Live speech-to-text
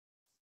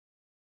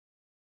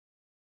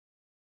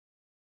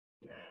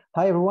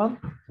Hi everyone,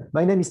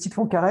 my name is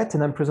Titouan Carette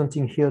and I'm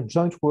presenting here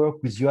joint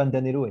work with Johan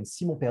Danello and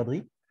Simon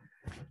Perdry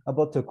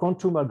about a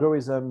quantum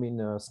algorithm in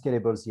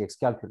Scalable ZX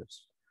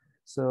calculus.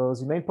 So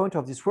the main point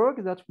of this work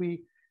is that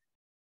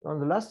on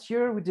the last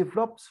year, we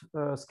developed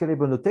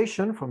scalable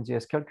notation from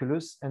ZX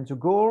calculus, and the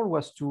goal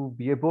was to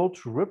be able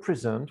to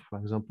represent, for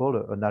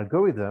example, an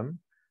algorithm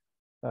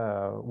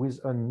with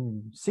a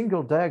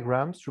single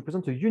diagrams to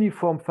represent a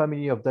uniform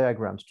family of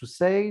diagrams to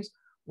say,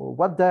 well,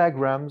 what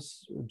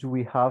diagrams do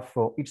we have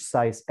for each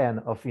size n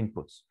of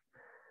inputs?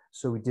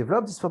 So we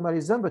developed this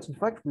formalism, but in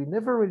fact, we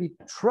never really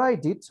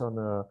tried it on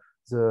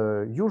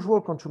the usual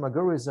quantum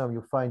algorithm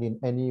you find in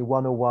any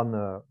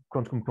 101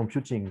 quantum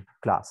computing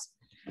class.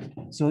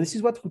 So this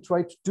is what we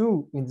try to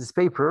do in this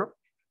paper.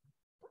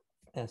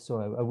 And so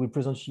I will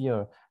present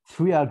here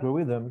three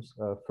algorithms.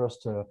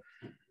 First,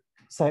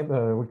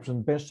 we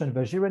present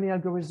Bernstein-Vazirani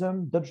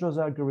algorithm,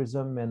 Deutsch-Jozsa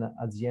algorithm, and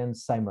at the end,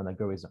 Simon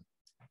algorithm.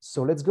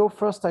 So let's go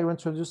first. I will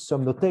introduce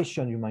some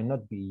notation you might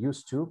not be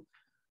used to.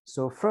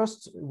 So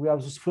first, we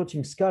have these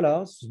floating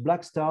scalars,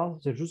 black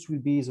stars. They just will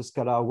be the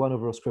scalar 1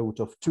 over square root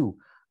of 2.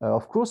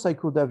 Of course, I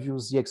could have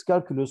used the X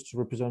calculus to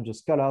represent the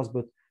scalars,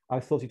 but I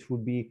thought it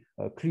would be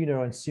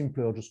cleaner and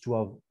simpler just to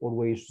have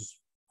always just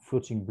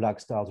floating black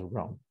stars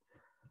around.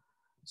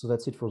 So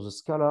that's it for the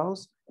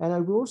scalars. And I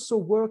will also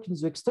work in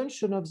the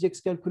extension of the X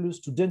calculus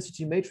to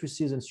density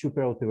matrices and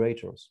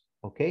superoperators.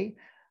 Okay.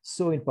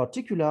 So in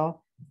particular,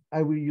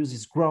 I will use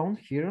this ground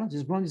here.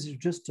 This ground is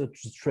just a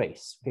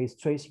trace. Okay, it's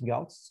tracing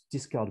out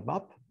discard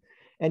map.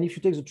 And if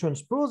you take the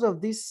transpose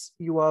of this,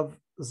 you have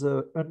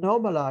the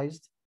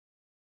normalized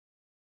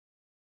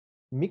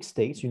mixed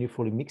states,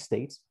 uniformly mixed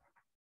states,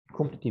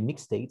 completely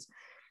mixed states.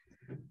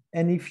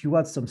 And if you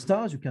add some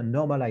stars, you can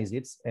normalize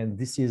it. And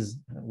this is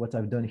what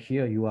I've done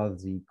here. You have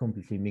the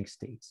completely mixed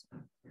states.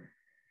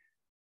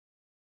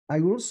 I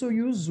will also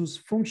use those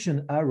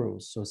function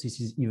arrows. So this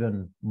is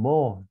even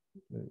more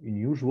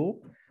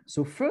unusual.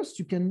 So first,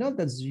 you can note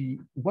that the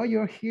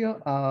wire here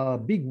are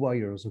big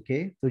wires,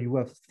 okay? So you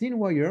have thin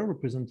wire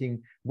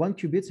representing 1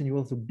 qubit, and you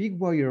have the big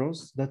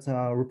wires that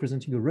are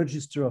representing a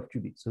register of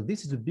qubits. So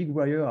this is a big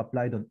wire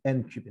applied on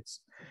n qubits.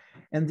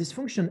 And this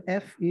function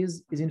f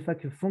is in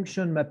fact a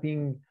function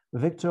mapping a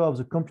vector of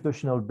the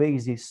computational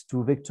basis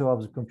to a vector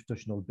of the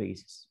computational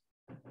basis.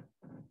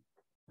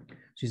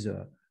 Which is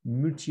a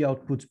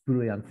multi-output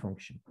Boolean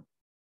function.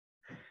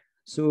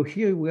 So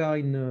here we are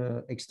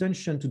in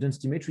extension to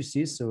density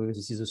matrices. So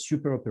this is a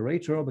super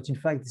operator, but in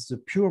fact, this is a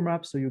pure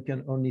map. So you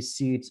can only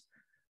see it,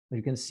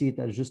 you can see it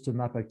as just a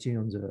map acting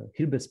on the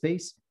Hilbert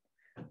space,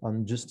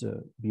 on just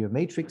be a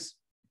matrix.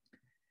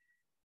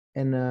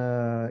 And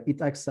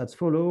it acts as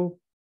follow.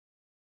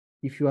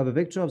 If you have a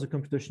vector of the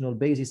computational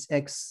basis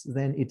x,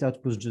 then it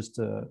outputs just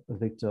a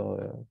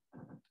vector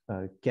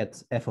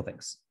ket f of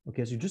x.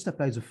 Okay, so you just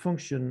apply the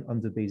function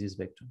on the basis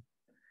vector.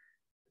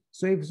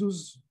 So if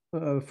those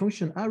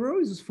function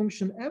arrows, this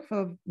function f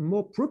have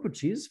more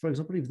properties. For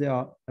example, if they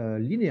are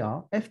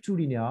linear, f2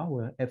 linear,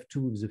 where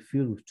f2 is a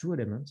field with 2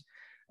 elements,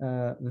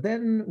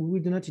 then we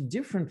will denote it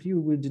differently.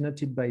 We will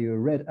denote it by a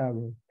red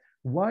arrow.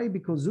 Why?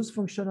 Because those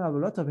functions have a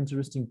lot of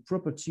interesting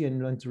property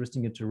and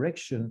interesting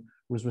interaction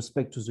with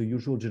respect to the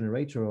usual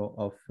generator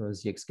of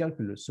the X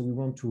calculus. So we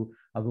want to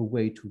have a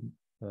way to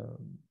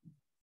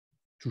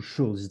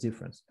show this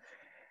difference.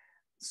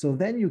 So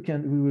then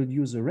we will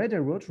use a red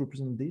arrow to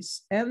represent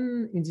this.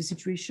 And in this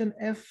situation,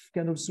 f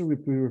can also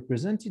be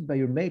represented by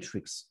a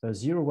matrix, a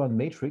 0-1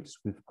 matrix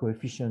with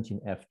coefficient in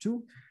f2.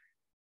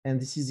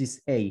 And this is this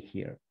A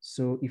here.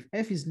 So if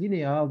f is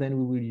linear, then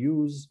we will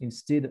use,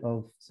 instead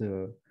of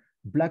the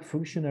black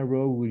function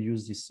arrow, we'll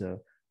use this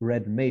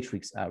red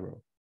matrix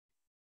arrow.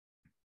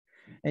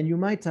 And you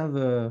might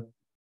have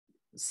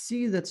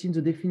see that in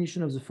the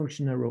definition of the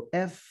function arrow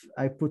f,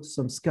 I put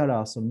some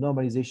scalar, some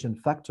normalization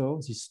factor.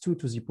 This is 2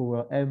 to the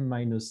power m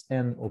minus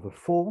n over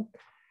 4.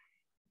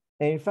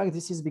 And in fact,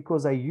 this is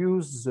because I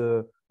use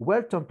the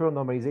well-tempered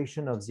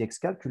normalization of the X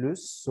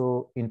calculus.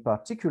 So in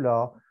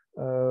particular,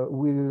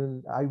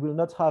 I will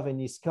not have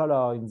any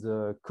scalar in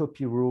the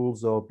copy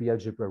rules or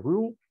B-algebra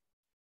rule.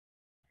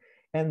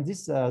 And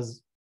this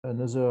has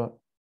another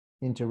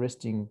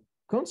interesting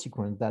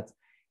consequence that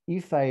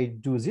if I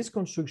do this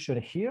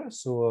construction here,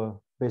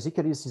 so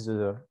basically this is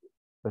a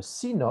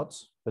C naught,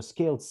 a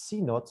scaled C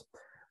naught,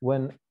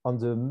 when on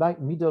the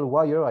middle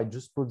wire, I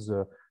just put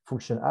the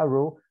function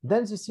arrow,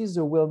 then this is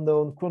the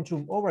well-known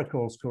quantum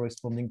oracles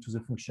corresponding to the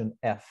function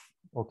f,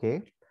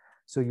 okay?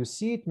 So you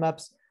see it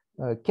maps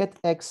ket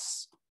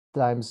x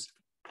times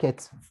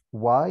ket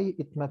y,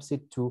 it maps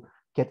it to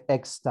ket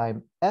x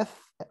times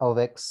f of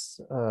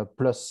x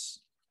plus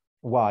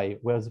y,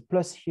 where the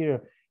plus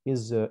here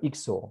is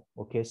XOR,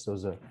 okay? So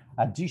the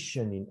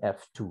addition in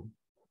F2.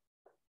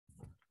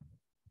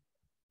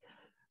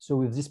 So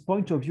with this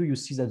point of view, you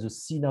see that the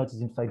C naught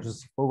is in fact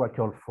just the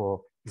oracle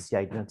for the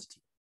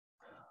identity.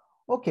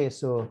 Okay,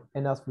 so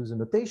enough with the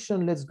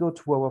notation. Let's go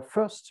to our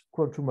first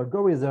quantum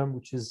algorithm,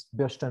 which is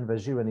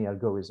Bernstein-Vazirani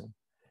algorithm.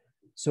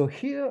 So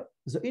here,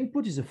 the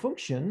input is a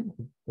function,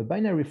 a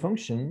binary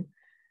function,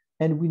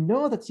 And we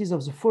know that it is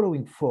of the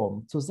following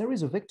form. So there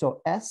is a vector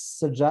S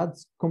such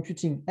that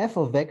computing f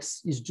of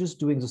x is just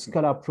doing the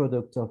scalar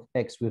product of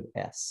x with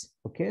S.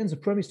 Okay, and the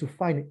problem is to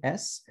find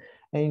S.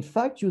 And in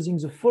fact, using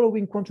the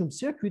following quantum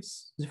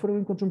circuits, if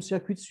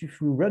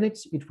we run it,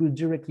 it will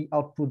directly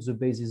output the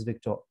basis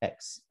vector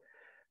X.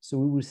 So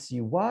we will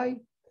see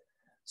why.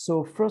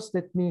 So first,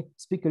 let me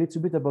speak a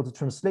little bit about the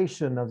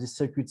translation of these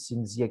circuits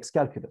in the X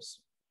calculus.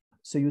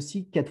 So you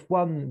see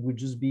ket1 will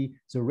just be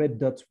the red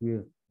dot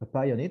with a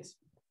pi on it.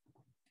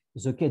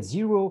 The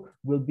ket0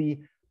 will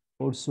be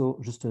also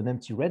just an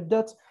empty red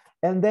dot.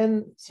 And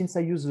then since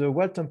I use the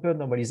well-tempered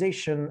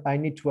normalization, I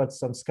need to add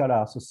some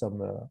scalars, so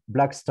some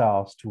black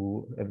stars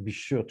to be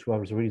sure to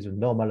have really the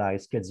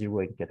normalized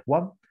ket0 and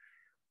ket1.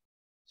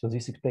 So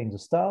this explains the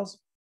stars.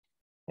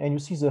 And you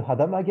see the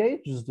Hadamard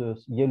gate, just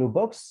the yellow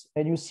box.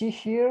 And you see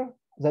here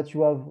that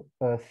you have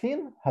a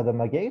thin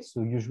Hadamard gate,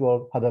 so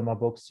usual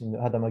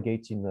Hadamard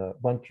gate in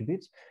 1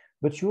 qubit.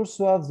 But you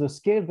also have the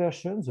scale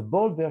version, the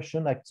bold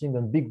version acting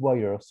on big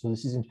wire. So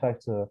this is in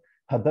fact a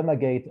Hadamard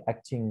gate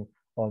acting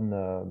on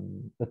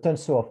a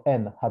tensor of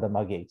n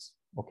Hadamard gates.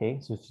 Okay,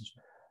 so this is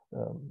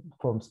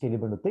from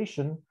scalable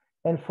notation.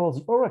 And for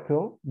the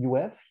oracle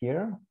UF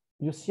here,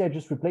 you see I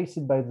just replaced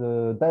it by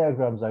the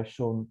diagrams I've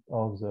shown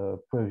on the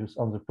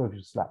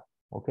previous slide.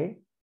 Okay,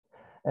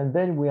 and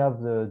then we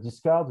have the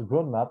discard, the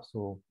ground map.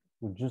 So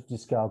we just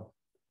discard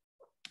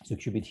the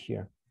qubit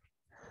here.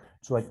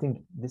 So I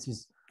think this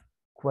is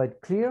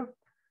quite clear.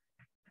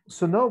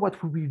 So now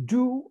what we will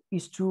do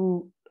is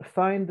to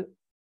find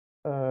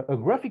a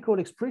graphical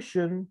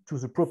expression to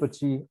the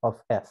property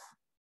of f,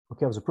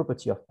 okay, of the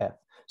property of f.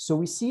 So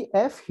we see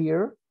f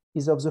here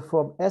is of the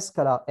form s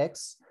scalar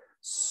x,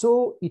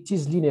 so it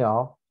is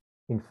linear.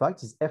 In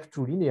fact, it's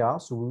f2 linear,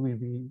 so we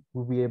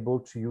will be able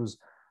to use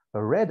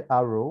a red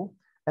arrow.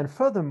 And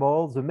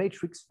furthermore, the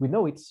matrix, we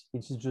know it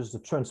is just the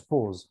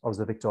transpose of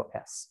the vector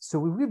S. So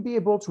we will be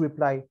able to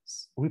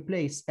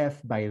replace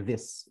F by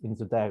this in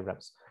the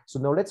diagrams. So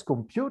now let's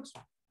compute.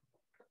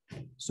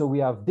 So we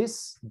have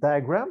this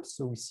diagram.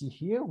 So we see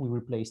here, we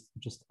replaced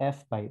just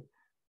F by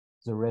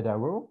the red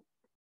arrow.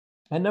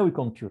 And now we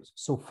compute.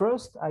 So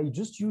first, I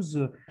just use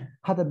the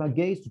Hadamard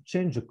gate to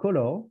change the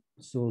color.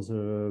 So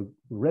the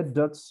red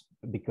dots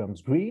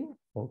becomes green.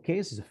 Okay,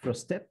 this is the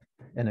first step.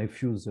 And I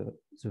fuse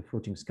the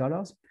floating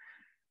scalars.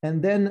 And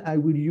then I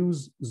will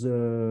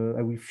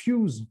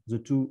fuse the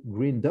two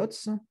green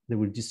dots. They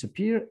will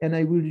disappear, and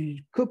I will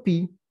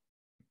copy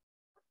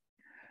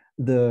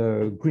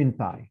the green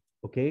pi.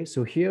 Okay,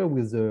 so here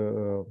with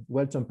the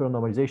well-tempered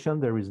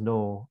normalization, there is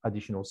no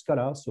additional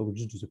scalar, so we'll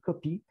just do the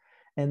copy.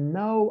 And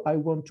now I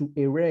want to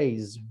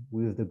erase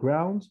with the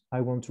ground. I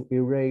want to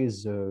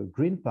erase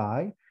green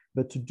pi,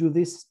 but to do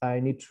this, I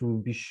need to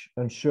be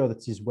ensure that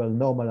it is well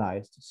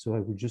normalized. So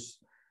I will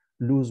just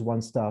lose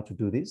one star to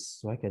do this,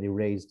 so I can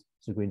erase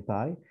the green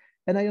pi,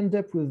 and I end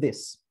up with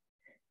this.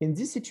 In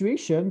this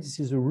situation, this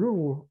is a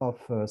rule of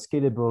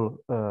scalable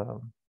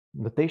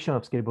notation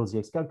of scalable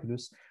ZX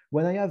calculus.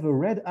 When I have a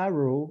red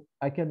arrow,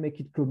 I can make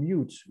it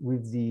commute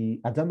with the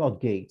Hadamard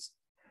gate.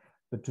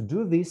 But to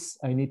do this,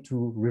 I need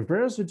to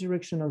reverse the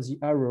direction of the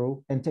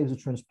arrow and take the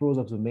transpose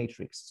of the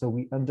matrix. So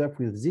we end up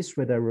with this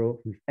red arrow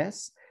with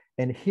S.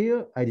 And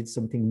here I did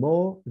something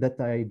more,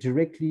 that I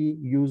directly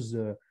use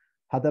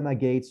Hadamard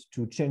gate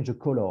to change the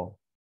color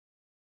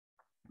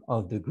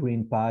of the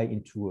green pi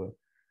into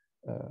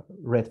a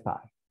red pi.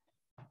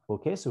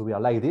 Okay, so we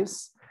are like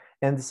this.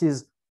 And this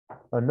is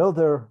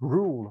another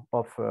rule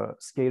of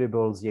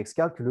scalable ZX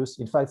calculus.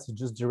 In fact, it's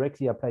just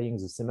directly applying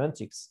the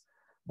semantics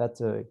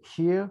that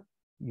here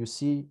you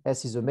see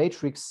S is a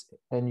matrix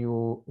and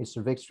it's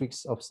a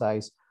matrix of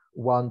size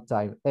 1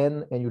 times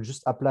n, and you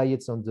just apply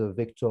it on the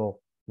vector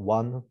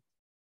 1.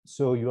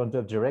 So you end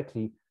up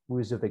directly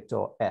with the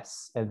vector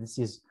S. And this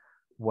is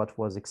what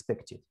was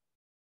expected.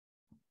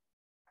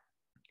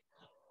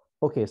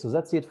 Okay, so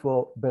that's it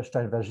for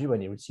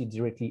Bernstein-Vazirani. We see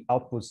directly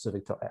outputs the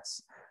vector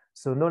S.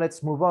 So now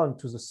let's move on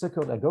to the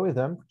second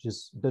algorithm, which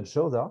is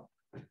Deutsch-Jozsa.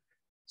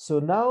 So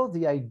now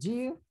the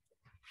idea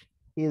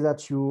is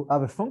that you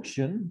have a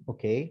function,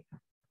 okay,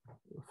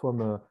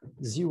 from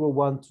 0,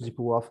 1 to the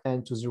power of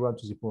n to 0, 1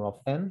 to the power of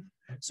n.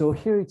 So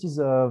here it is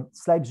a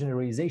slight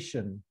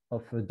generalization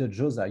of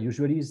Deutsch-Jozsa.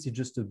 Usually it's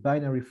just a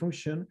binary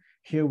function.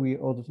 Here we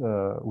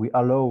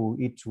allow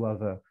it to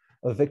have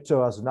a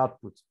vector as an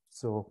output.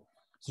 So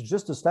it's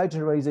just a slight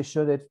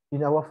generalization that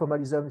in our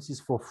formalism, this is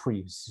for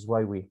free. This is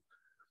why we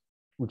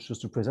choose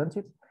to present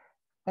it.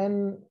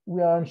 And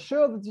we are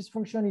unsure that this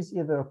function is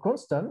either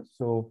constant,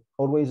 so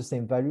always the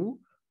same value,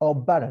 or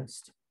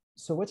balanced.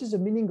 So what is the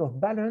meaning of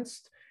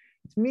balanced?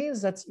 It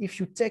means that if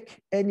you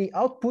take any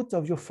output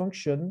of your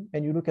function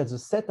and you look at the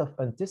set of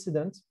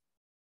antecedents,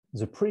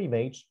 the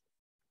pre-image,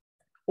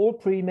 all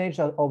pre-images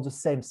are of the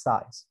same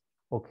size,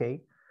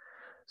 okay?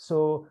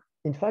 So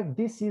in fact,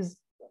 this is,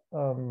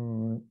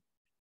 okay,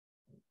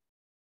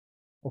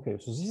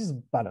 so this is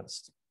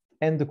balanced.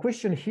 And the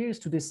question here is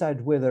to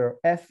decide whether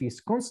f is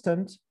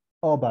constant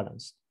or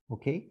balanced,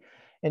 okay?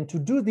 And to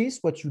do this,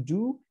 what you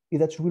do is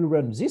that you will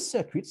run these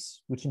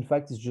circuits, which in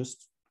fact is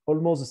just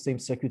almost the same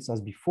circuits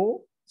as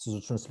before. So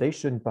the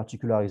translation in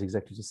particular is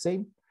exactly the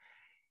same.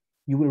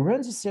 You will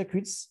run the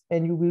circuits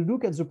and you will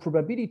look at the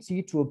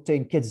probability to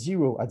obtain ket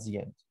 0 at the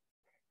end.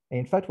 And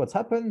in fact, what's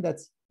happened that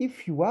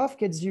if you have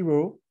ket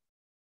 0,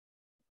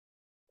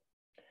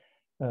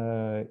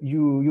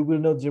 you will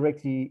know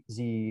directly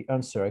the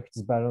answer if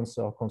it's balanced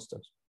or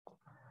constant.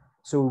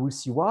 So we'll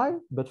see why,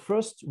 but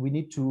first we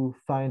need to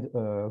find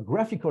a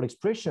graphical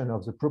expression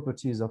of the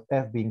properties of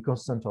f being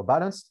constant or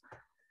balanced.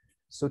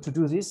 So to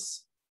do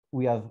this,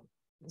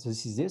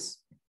 this is this.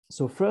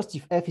 So first,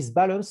 if f is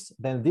balanced,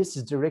 then this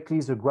is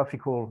directly the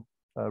graphical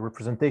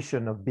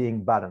representation of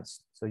being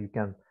balanced. So you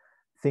can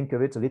think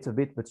of it a little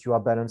bit, but you are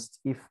balanced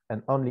if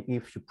and only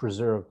if you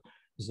preserve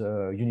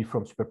the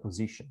uniform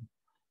superposition,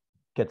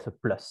 get a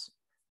plus.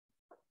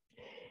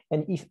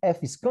 And if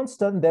f is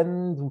constant,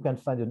 then we can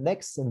find an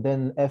x, and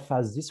then f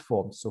has this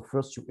form. So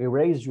first you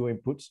erase your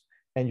input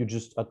and you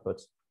just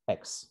output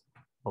x,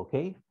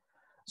 okay?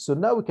 So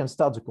now we can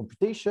start the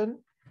computation.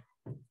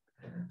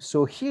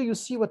 So here you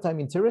see what I'm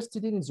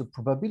interested in is the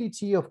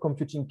probability of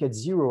computing ket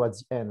 0 at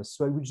the end.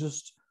 So I will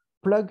just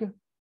plug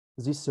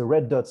these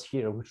red dots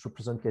here, which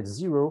represent ket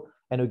 0.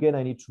 And again,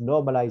 I need to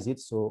normalize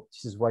it. So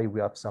this is why we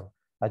have some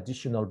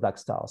additional black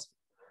stars.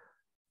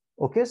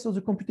 Okay, so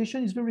the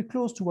computation is very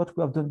close to what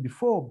we have done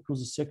before because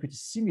the circuit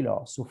is similar.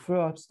 So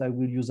first I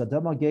will use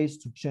Adama gaze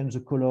to change the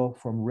color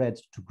from red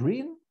to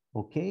green,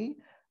 okay?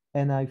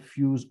 And I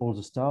fuse all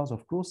the stars,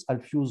 of course. I'll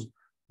fuse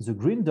the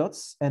green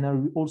dots and I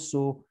will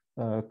also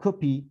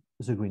copy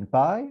the green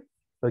pi.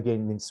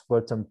 Again, means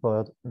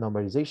word-tempered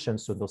normalization,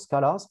 so no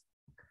scalars.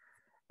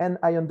 And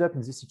I end up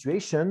in this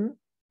situation.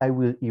 I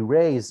will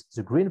erase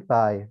the green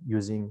pi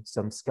using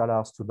some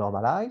scalars to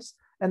normalize.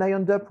 And I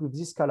end up with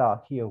this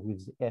scalar here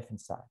with the f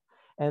inside.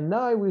 And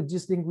now I will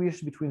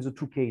distinguish between the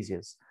two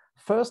cases.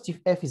 First, if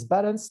f is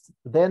balanced,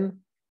 then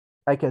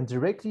I can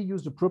directly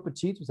use the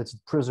property that it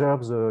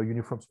preserves the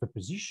uniform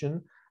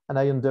superposition. And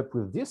I end up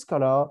with this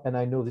scalar, and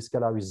I know this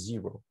scalar is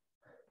 0.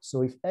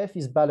 So if f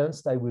is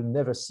balanced, I will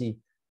never see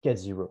ket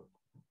 0.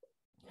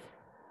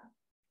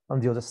 On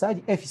the other side,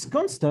 if f is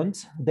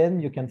constant,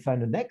 then you can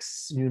find an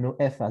x. You know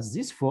f has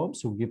this form,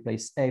 so we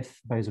replace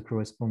f by the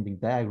corresponding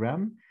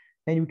diagram.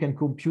 And you can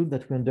compute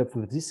that we end up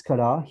with this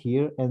scalar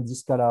here, and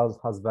this scalar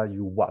has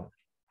value 1.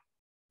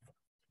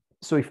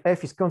 So if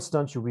f is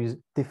constant, you will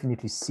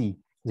definitely see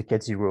the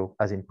ket 0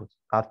 as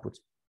output.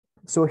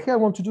 So here I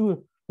want to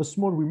do a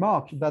small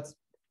remark that,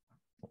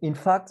 in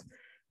fact,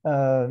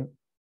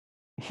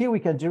 here we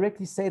can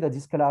directly say that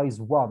this scalar is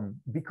 1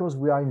 because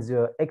we are in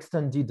the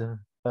extended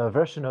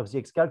version of the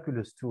X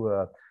calculus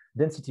to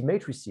density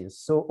matrices.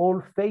 So all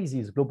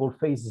phases, global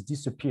phases,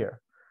 disappear.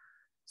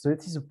 So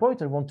it is a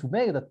point I want to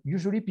make that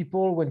usually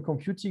people, when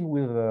computing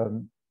with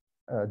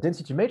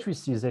density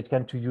matrices, they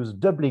tend to use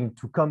doubling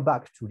to come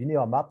back to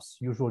linear maps,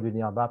 usual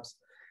linear maps.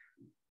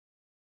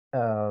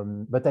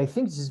 But I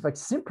think this is like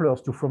simpler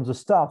to, from the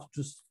start,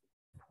 just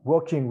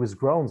working with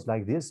grounds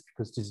like this,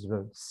 because this is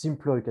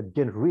simpler, you can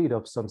get rid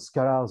of some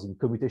scalars in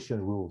commutation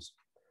rules.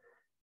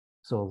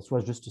 So this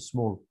was just a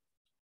small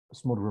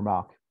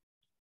remark.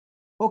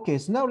 Okay,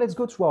 so now let's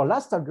go to our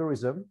last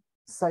algorithm,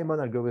 Simon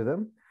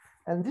algorithm.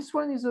 And this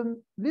one is a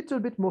little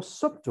bit more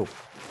subtle.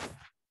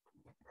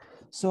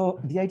 So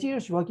the idea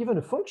is you are given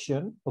a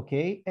function,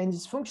 okay, and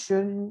this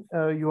function,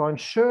 you are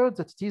ensured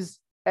that it is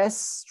S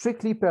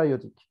strictly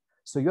periodic.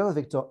 So you have a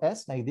vector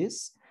S like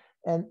this,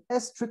 and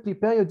S strictly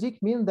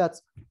periodic means that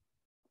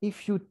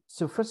if you,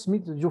 so first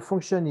your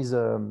function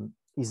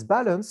is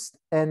balanced,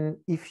 and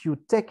if you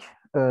take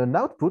an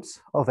output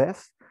of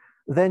F,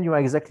 then you are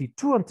exactly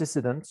two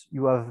antecedents.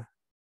 You have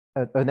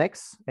an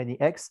X, any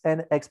X,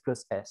 and X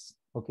plus S.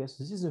 Okay,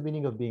 so this is the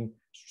meaning of being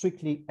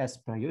strictly S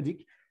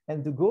periodic.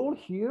 And the goal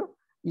here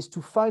is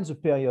to find the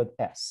period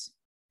S.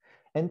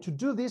 And to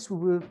do this, we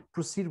will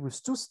proceed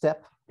with two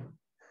steps.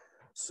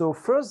 So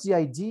first, the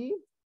idea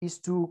is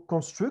to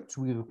construct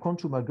with a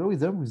quantum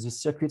algorithm with these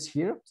circuits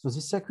here. So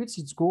this circuit,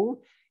 its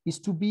goal is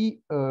to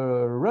be a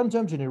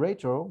random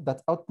generator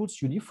that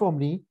outputs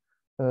uniformly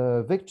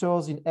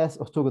vectors in S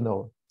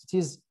orthogonal.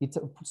 It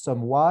puts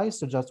some y,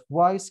 such that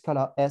y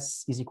scalar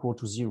S is equal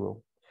to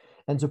 0.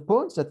 And the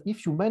point is that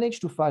if you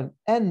manage to find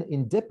n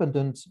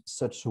independent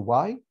such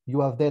y, you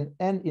have then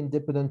n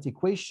independent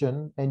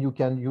equation, and you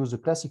can use a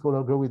classical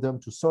algorithm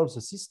to solve the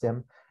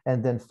system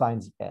and then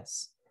find the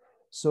S.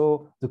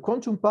 So the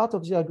quantum part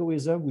of the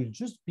algorithm will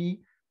just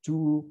be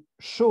to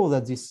show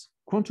that this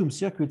quantum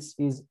circuit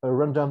is a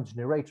random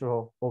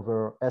generator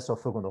over S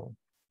orthogonal.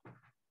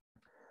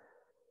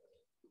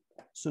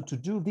 So to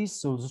do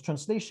this, so the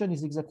translation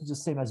is exactly the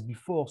same as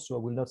before, so I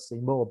will not say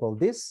more about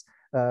this.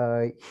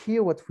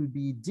 Here, what will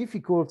be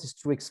difficult is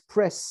to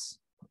express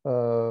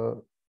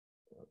the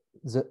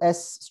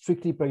S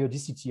strictly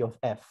periodicity of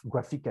F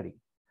graphically.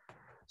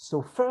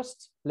 So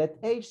first, let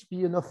H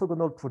be an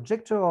orthogonal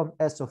projector on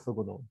S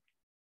orthogonal.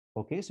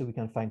 Okay, so we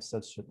can find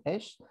such an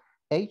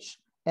H,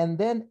 and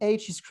then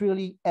H is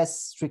clearly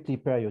S strictly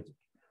periodic.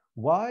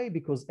 Why?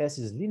 Because S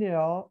is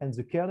linear, and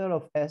the kernel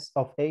of S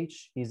of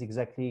H is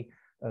exactly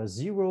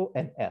 0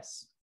 and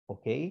S.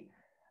 Okay.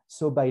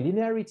 So by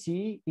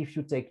linearity, if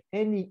you take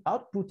any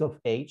output of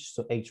H,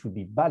 so H will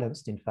be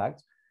balanced, in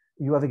fact,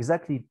 you have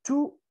exactly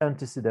two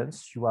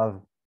antecedents. You have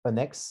an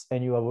X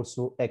and you have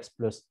also X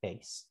plus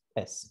S,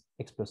 X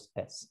plus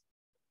S.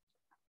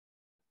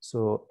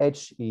 So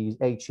H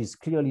is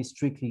clearly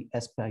strictly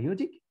S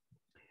periodic.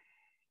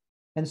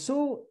 And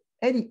so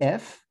any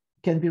F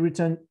can be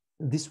written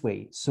this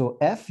way. So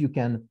F, you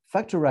can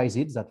factorize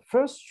it that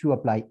first you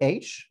apply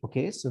H,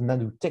 okay? So now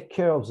you take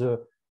care of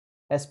the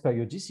S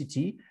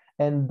periodicity,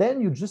 and then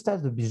you just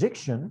have the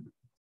bijection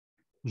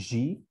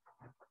G,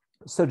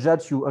 such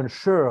that you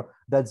ensure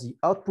that the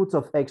output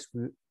of X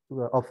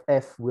of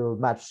F will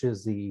match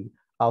the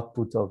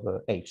output of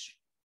H,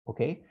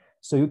 okay?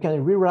 So you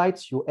can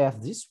rewrite your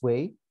F this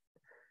way,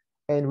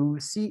 and we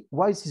will see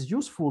why this is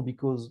useful,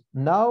 because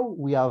now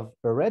we have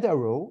a red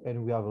arrow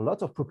and we have a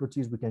lot of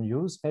properties we can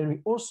use, and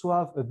we also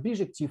have a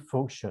bijective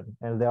function,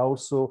 and there are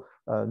also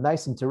a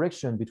nice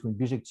interaction between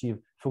bijective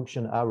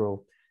function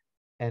arrow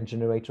and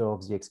generator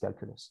of the X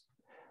calculus.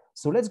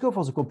 So let's go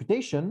for the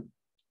computation.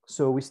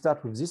 So we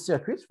start with this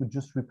circuit. We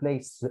just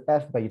replace the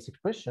F by its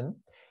expression.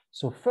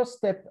 So first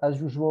step,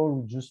 as usual,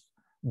 we just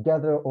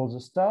gather all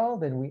the stars,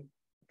 then we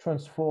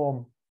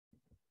transform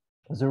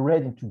the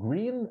red into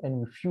green and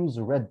we fuse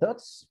the red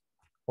dots.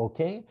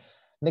 Okay.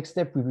 Next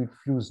step, we will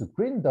fuse the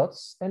green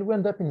dots and we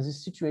end up in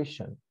this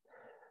situation.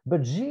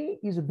 But G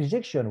is a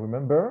bijection,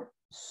 remember?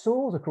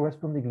 So the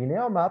corresponding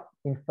linear map,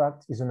 in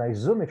fact, is an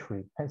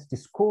isometry, hence it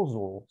is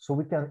causal. So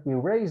we can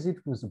erase it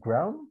with the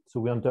ground. So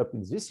we end up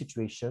in this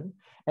situation.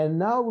 And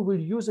now we will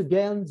use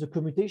again the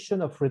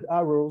commutation of red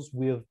arrows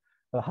with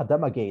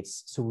Hadamard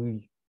gates. So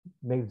we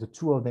make the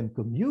two of them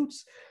commute.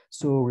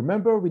 So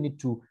remember, we need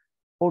to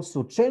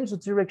also change the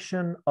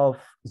direction of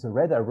the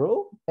red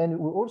arrow, and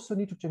we also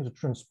need to change the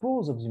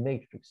transpose of the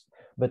matrix.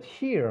 But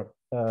here,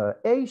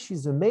 H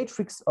is a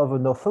matrix of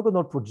an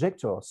orthogonal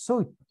projector,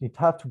 so it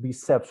has to be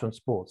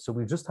self-transposed. So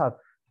we just have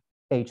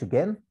H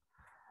again.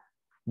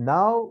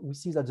 Now we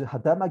see that the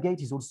Hadamard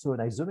gate is also an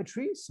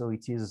isometry, so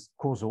it is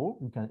causal.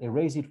 We can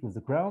erase it with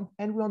the ground,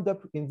 and we end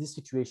up in this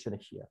situation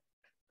here.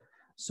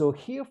 So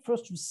here,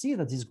 first you see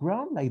that this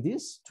ground like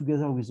this,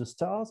 together with the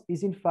stars,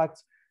 is in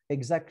fact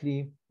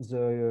exactly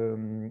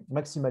the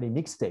maximally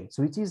mixed state.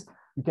 So it is,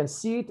 you can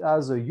see it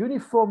as a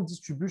uniform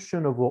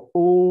distribution over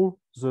all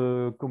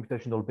the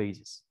computational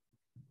bases.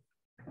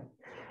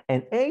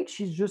 And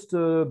H is just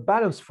a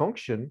balance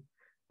function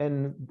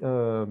and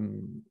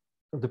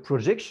the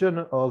projection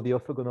of the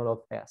orthogonal of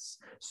S.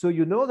 So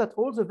you know that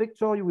all the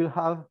vectors you will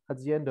have at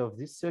the end of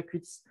these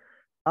circuits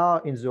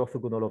are in the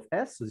orthogonal of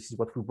S. So this is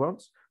what we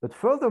want. But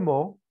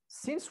furthermore,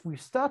 since we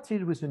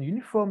started with a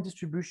uniform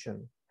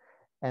distribution,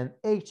 and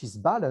H is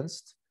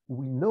balanced,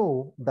 we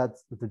know that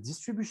the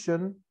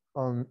distribution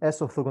on S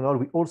orthogonal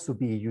will also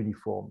be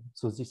uniform.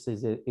 So this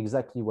is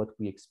exactly what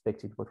we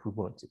expected, what we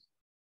wanted.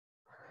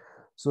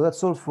 So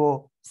that's all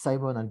for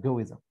Simon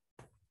algorithm.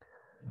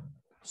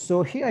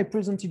 So here I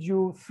presented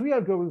you three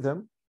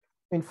algorithms.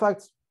 In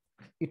fact,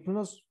 it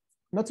was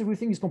not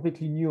everything is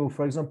completely new.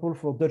 For example,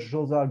 for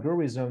Deutsch-Jozsa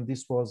algorithm,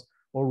 this was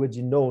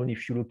already known.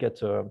 If you look at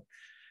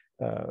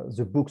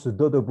the books, the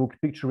Dodo book,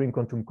 Picturing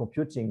Quantum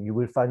Computing, you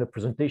will find a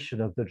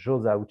presentation of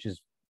Deutsch-Jozsa, which is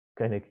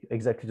kind of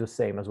exactly the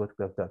same as what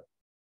we have done.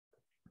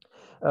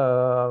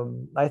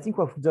 I think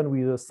what we've done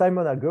with the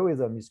Simon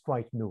algorithm is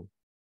quite new.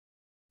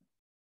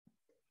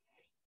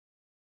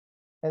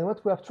 And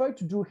what we have tried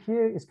to do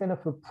here is kind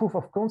of a proof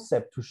of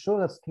concept to show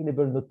that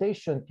scalable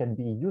notation can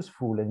be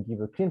useful and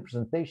give a clean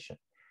presentation.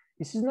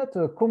 This is not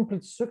a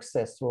complete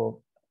success.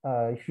 So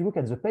if you look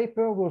at the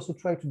paper, we also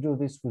try to do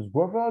this with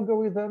Grover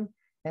algorithm.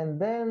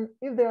 And then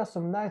if there are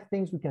some nice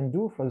things we can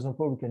do, for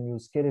example, we can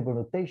use scalable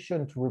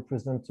notation to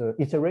represent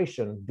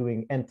iteration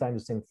doing n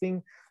times the same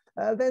thing,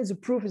 then the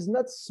proof is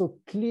not so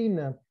clean.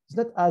 It's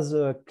not as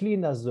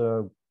clean as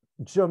a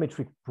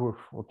geometric proof,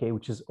 okay,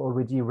 which is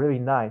already very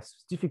nice.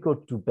 It's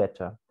difficult to do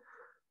better.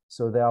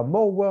 So there are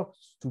more work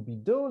to be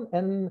done.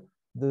 And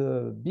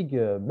the big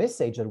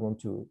message I want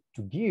to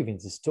give in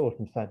this talk,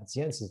 in fact,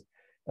 the answer is,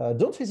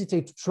 don't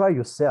hesitate to try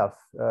yourself.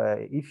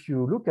 If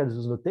you look at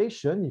this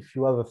notation, if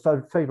you have a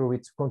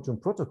favorite quantum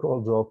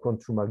protocol or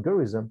quantum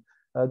algorithm,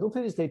 don't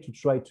hesitate to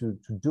try to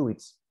do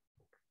it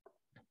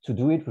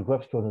with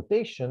graphical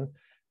notation.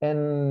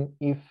 And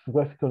if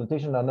graphical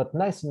notation are not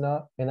nice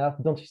enough,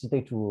 don't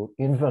hesitate to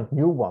invent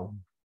new one,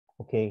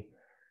 okay?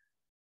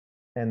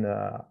 And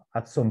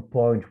at some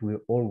point,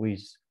 we'll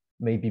always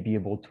maybe be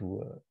able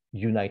to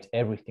unite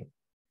everything.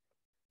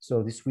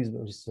 So this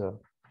was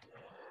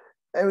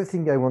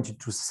everything I wanted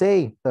to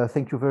say.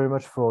 Thank you very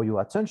much for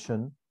your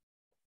attention.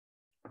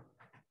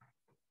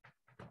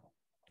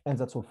 And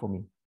that's all for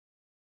me.